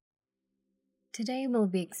Today we'll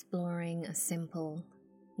be exploring a simple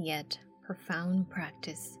yet profound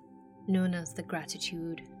practice known as the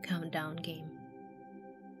gratitude countdown game.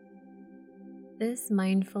 This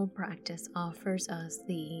mindful practice offers us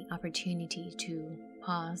the opportunity to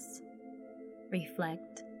pause,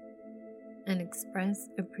 reflect, and express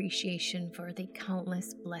appreciation for the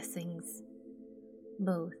countless blessings,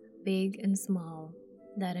 both big and small,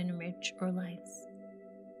 that enrich our lives.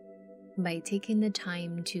 By taking the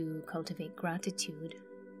time to cultivate gratitude,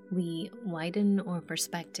 we widen our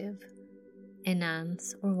perspective,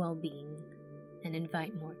 enhance our well-being, and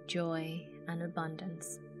invite more joy and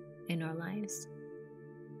abundance in our lives.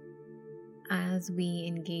 As we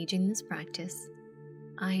engage in this practice,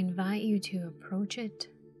 I invite you to approach it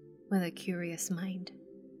with a curious mind.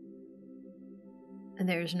 And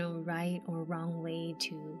there is no right or wrong way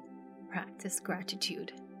to practice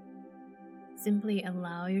gratitude. Simply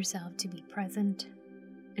allow yourself to be present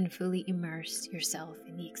and fully immerse yourself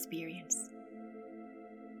in the experience.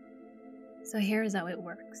 So here's how it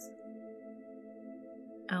works.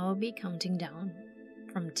 I'll be counting down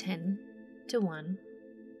from 10 to 1,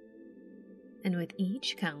 and with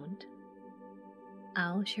each count,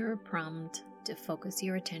 I'll share a prompt to focus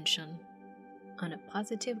your attention on a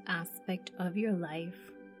positive aspect of your life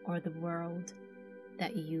or the world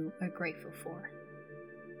that you are grateful for.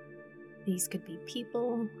 These could be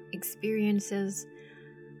people, experiences,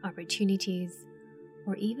 opportunities,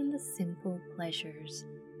 or even the simple pleasures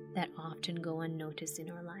that often go unnoticed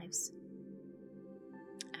in our lives.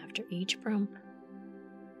 After each prompt,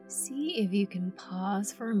 see if you can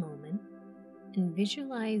pause for a moment and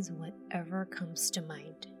visualize whatever comes to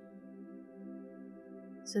mind.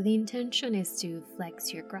 So the intention is to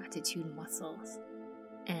flex your gratitude muscles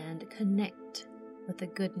and connect with the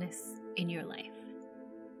goodness in your life.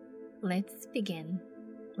 Let's begin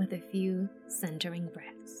with a few centering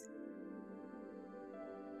breaths.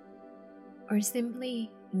 Or simply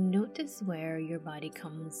notice where your body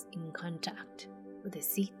comes in contact with the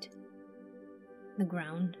seat, the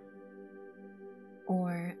ground,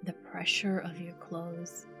 or the pressure of your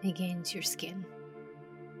clothes against your skin.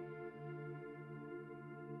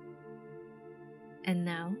 And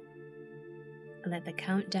now, let the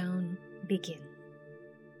countdown begin.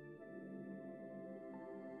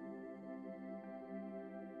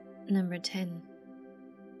 Number 10.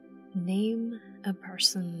 Name a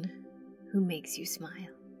person who makes you smile.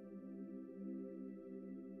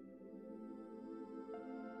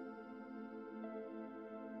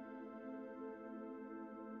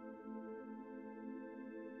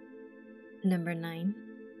 Number 9.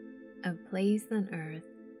 A place on earth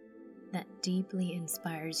that deeply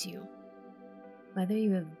inspires you, whether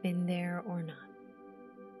you have been there or not.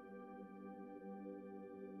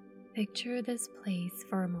 Picture this place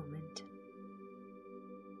for a moment.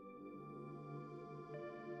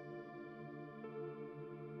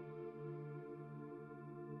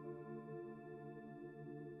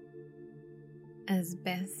 As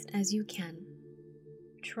best as you can,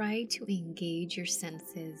 try to engage your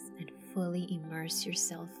senses and fully immerse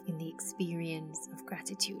yourself in the experience of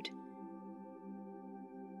gratitude.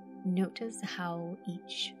 Notice how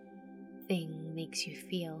each thing makes you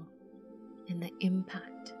feel and the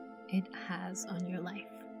impact it has on your life.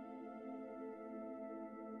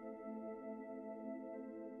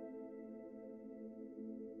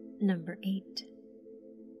 Number 8.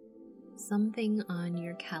 Something on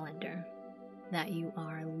your calendar that you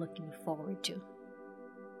are looking forward to.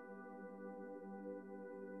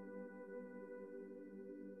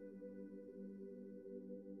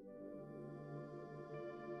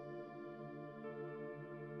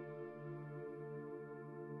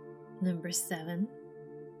 Number 7.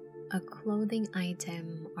 A clothing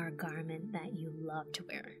item or garment that you love to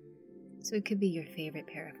wear. So it could be your favorite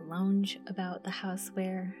pair of lounge about the house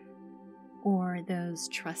wear, or those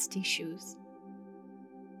trusty shoes.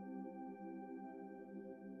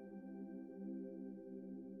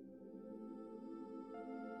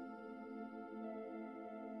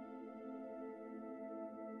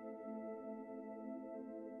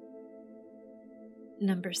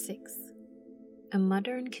 Number 6. A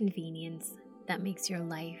modern convenience that makes your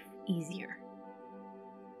life easier.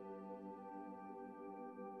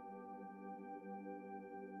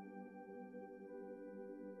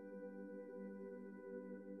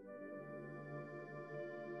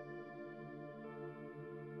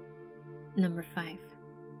 Number 5.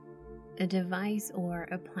 A device or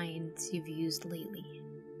appliance you've used lately.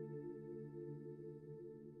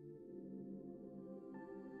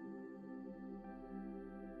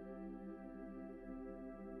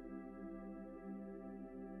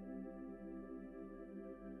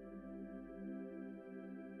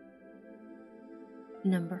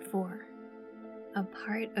 Number 4, a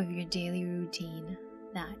part of your daily routine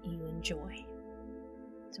that you enjoy.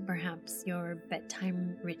 So perhaps your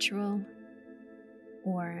bedtime ritual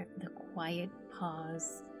or the quiet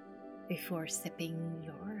pause before sipping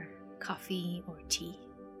your coffee or tea.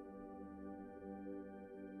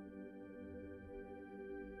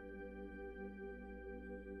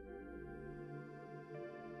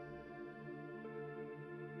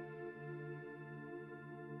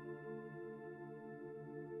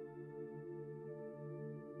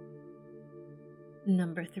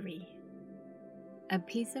 Number 3, a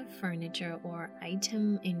piece of furniture or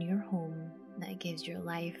item in your home that gives your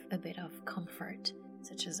life a bit of comfort,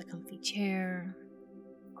 such as a comfy chair,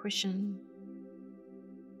 cushion.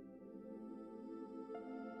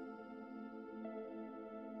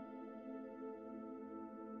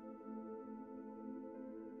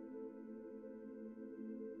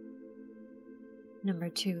 Number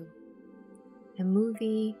 2, a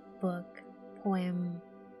movie, book, poem,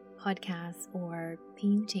 podcast, or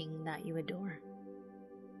painting that you adore.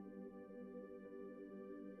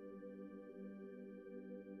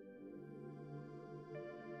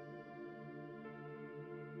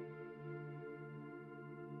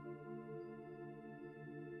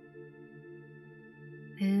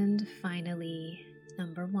 And finally,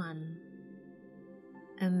 number 1,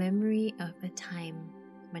 a memory of a time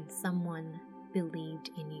when someone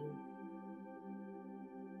believed in you.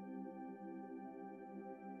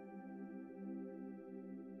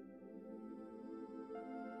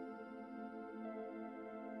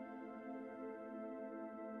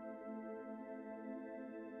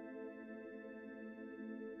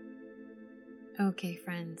 Okay,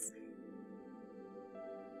 friends.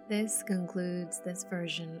 This concludes this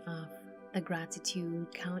version of the Gratitude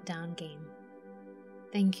Countdown game.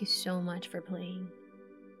 Thank you so much for playing.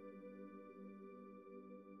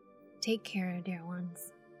 Take care, dear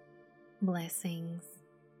ones. Blessings,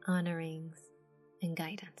 honorings, and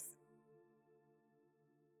guidance.